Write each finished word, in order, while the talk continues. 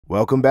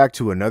Welcome back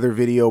to another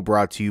video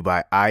brought to you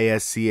by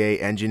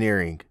ISCA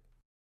Engineering.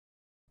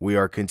 We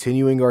are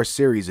continuing our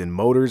series in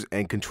motors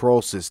and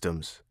control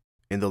systems.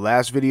 In the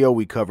last video,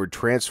 we covered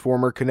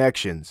transformer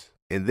connections.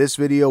 In this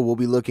video, we'll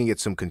be looking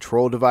at some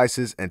control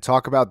devices and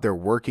talk about their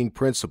working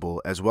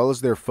principle as well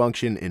as their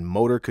function in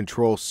motor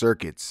control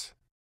circuits.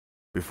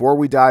 Before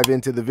we dive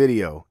into the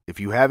video, if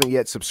you haven't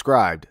yet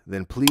subscribed,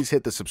 then please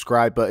hit the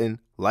subscribe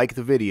button, like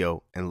the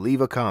video, and leave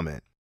a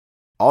comment.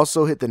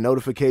 Also hit the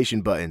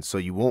notification button so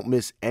you won't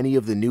miss any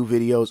of the new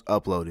videos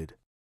uploaded.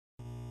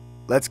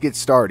 Let's get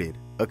started.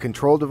 A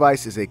control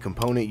device is a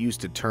component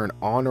used to turn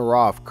on or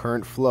off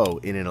current flow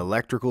in an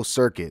electrical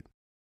circuit.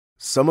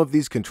 Some of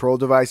these control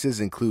devices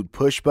include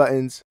push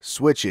buttons,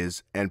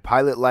 switches, and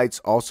pilot lights,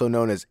 also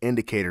known as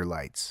indicator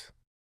lights.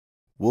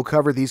 We'll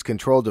cover these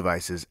control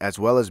devices as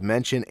well as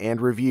mention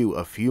and review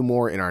a few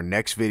more in our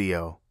next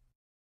video.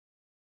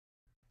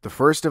 The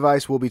first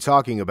device we'll be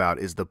talking about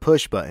is the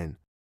push button.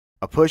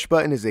 A push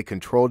button is a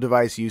control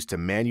device used to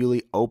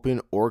manually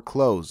open or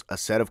close a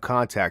set of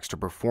contacts to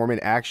perform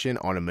an action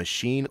on a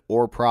machine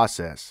or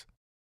process.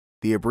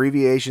 The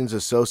abbreviations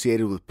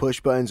associated with push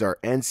buttons are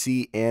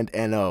NC and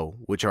NO,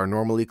 which are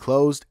normally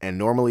closed and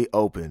normally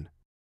open.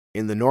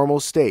 In the normal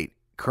state,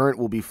 current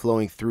will be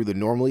flowing through the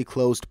normally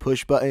closed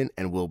push button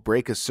and will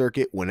break a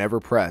circuit whenever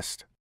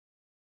pressed.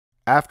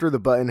 After the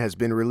button has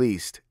been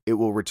released, it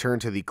will return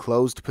to the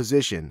closed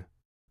position.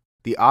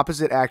 The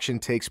opposite action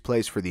takes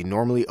place for the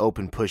normally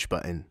open push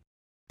button.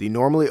 The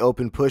normally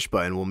open push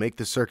button will make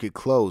the circuit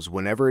close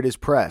whenever it is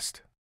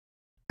pressed.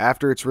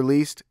 After it's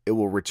released, it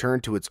will return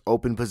to its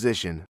open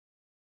position.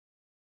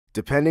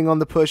 Depending on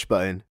the push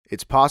button,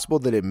 it's possible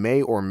that it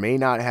may or may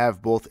not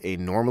have both a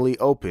normally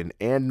open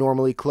and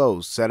normally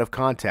closed set of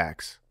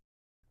contacts.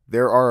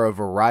 There are a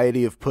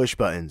variety of push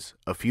buttons.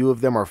 A few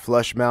of them are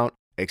flush mount,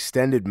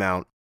 extended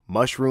mount,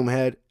 mushroom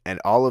head, and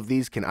all of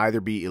these can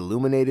either be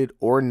illuminated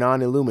or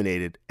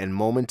non-illuminated and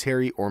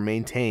momentary or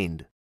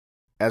maintained.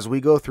 As we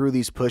go through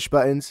these push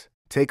buttons,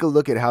 take a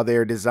look at how they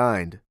are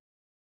designed.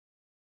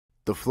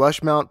 The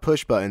flush mount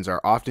push buttons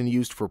are often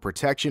used for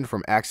protection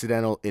from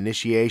accidental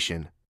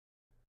initiation.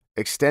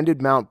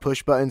 Extended mount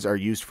push buttons are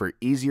used for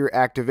easier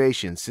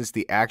activation since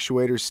the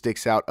actuator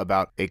sticks out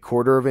about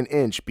 1/4 of an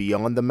inch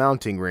beyond the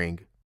mounting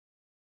ring.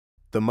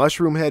 The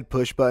mushroom head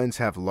push buttons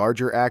have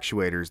larger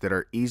actuators that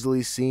are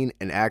easily seen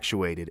and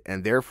actuated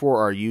and therefore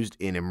are used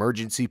in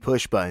emergency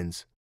push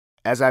buttons.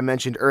 As I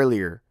mentioned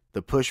earlier,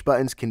 the push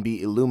buttons can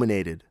be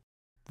illuminated.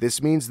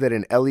 This means that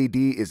an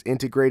LED is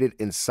integrated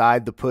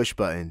inside the push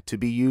button to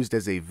be used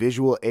as a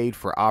visual aid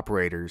for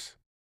operators.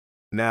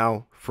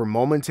 Now, for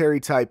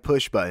momentary type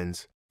push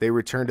buttons, they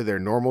return to their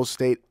normal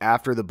state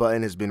after the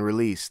button has been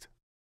released.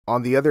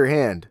 On the other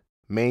hand,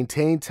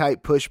 maintain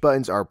type push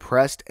buttons are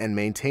pressed and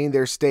maintain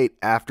their state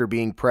after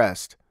being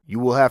pressed. You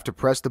will have to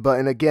press the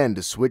button again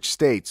to switch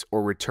states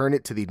or return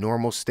it to the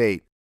normal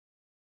state.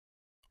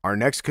 Our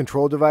next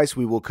control device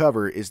we will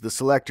cover is the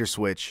selector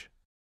switch.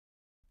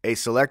 A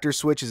selector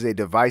switch is a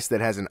device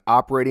that has an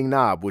operating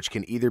knob which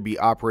can either be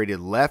operated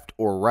left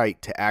or right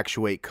to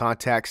actuate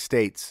contact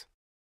states.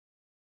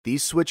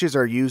 These switches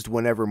are used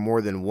whenever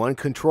more than one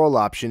control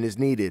option is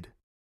needed.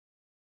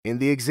 In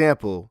the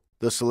example,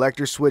 the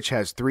selector switch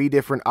has 3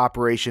 different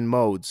operation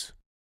modes.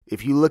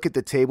 If you look at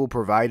the table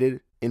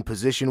provided, in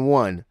position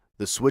 1,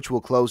 the switch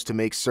will close to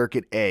make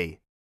circuit A.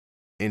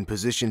 In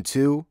position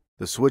 2,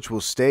 the switch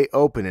will stay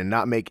open and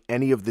not make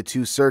any of the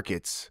 2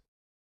 circuits.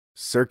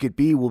 Circuit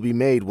B will be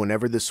made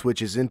whenever the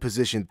switch is in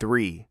position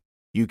 3.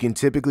 You can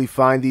typically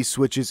find these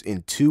switches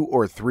in 2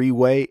 or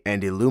 3-way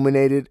and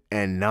illuminated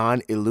and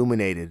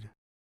non-illuminated.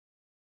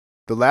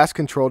 The last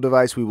control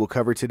device we will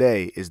cover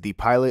today is the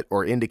pilot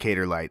or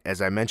indicator light,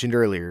 as I mentioned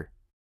earlier.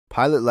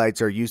 Pilot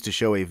lights are used to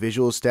show a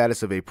visual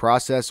status of a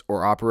process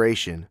or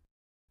operation.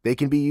 They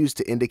can be used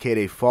to indicate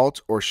a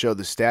fault or show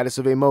the status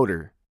of a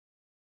motor.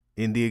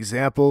 In the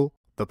example,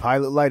 the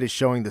pilot light is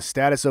showing the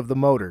status of the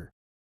motor.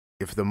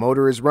 If the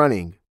motor is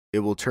running, it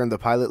will turn the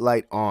pilot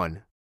light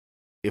on.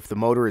 If the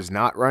motor is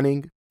not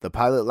running, the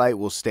pilot light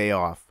will stay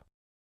off.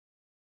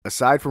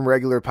 Aside from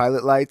regular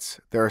pilot lights,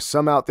 there are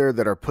some out there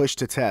that are push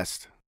to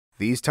test.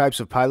 These types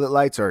of pilot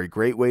lights are a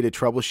great way to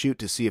troubleshoot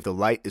to see if the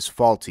light is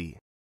faulty.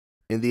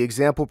 In the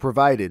example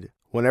provided,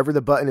 whenever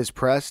the button is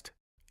pressed,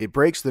 it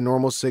breaks the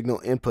normal signal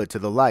input to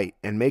the light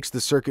and makes the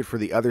circuit for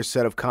the other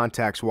set of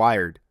contacts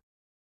wired.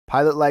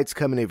 Pilot lights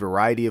come in a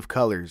variety of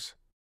colors.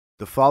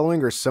 The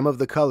following are some of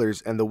the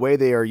colors and the way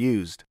they are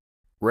used.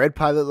 Red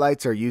pilot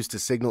lights are used to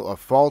signal a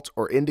fault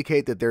or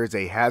indicate that there is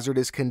a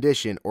hazardous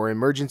condition or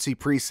emergency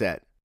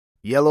preset.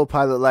 Yellow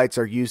pilot lights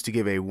are used to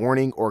give a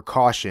warning or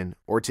caution,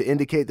 or to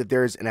indicate that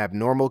there is an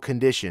abnormal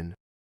condition.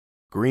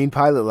 Green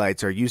pilot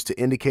lights are used to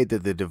indicate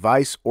that the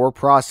device or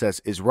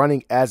process is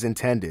running as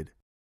intended.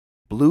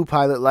 Blue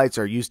pilot lights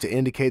are used to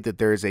indicate that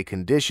there is a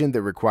condition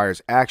that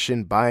requires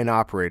action by an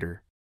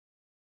operator.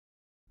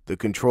 The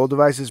control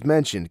devices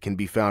mentioned can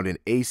be found in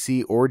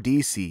AC or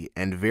DC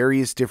and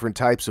various different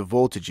types of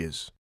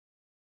voltages.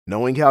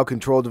 Knowing how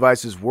control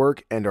devices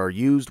work and are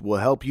used will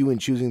help you in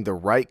choosing the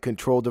right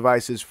control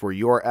devices for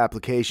your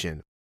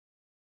application.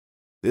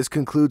 This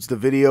concludes the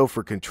video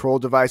for Control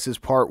Devices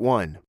Part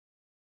 1.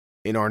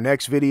 In our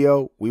next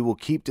video, we will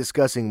keep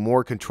discussing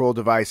more control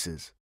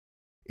devices.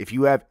 If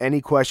you have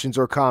any questions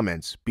or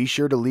comments, be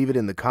sure to leave it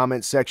in the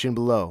comment section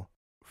below.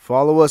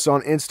 Follow us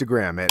on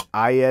Instagram at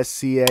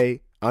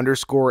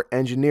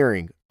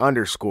ISCA_engineering_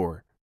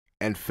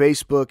 and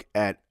Facebook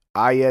at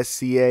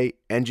ISCA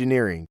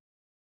Engineering.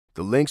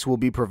 The links will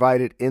be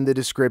provided in the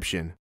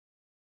description.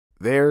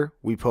 There,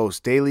 we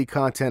post daily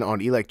content on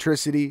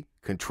electricity,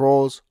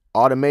 controls,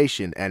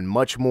 automation, and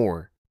much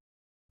more.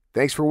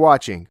 Thanks for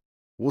watching.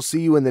 We'll see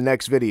you in the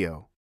next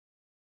video.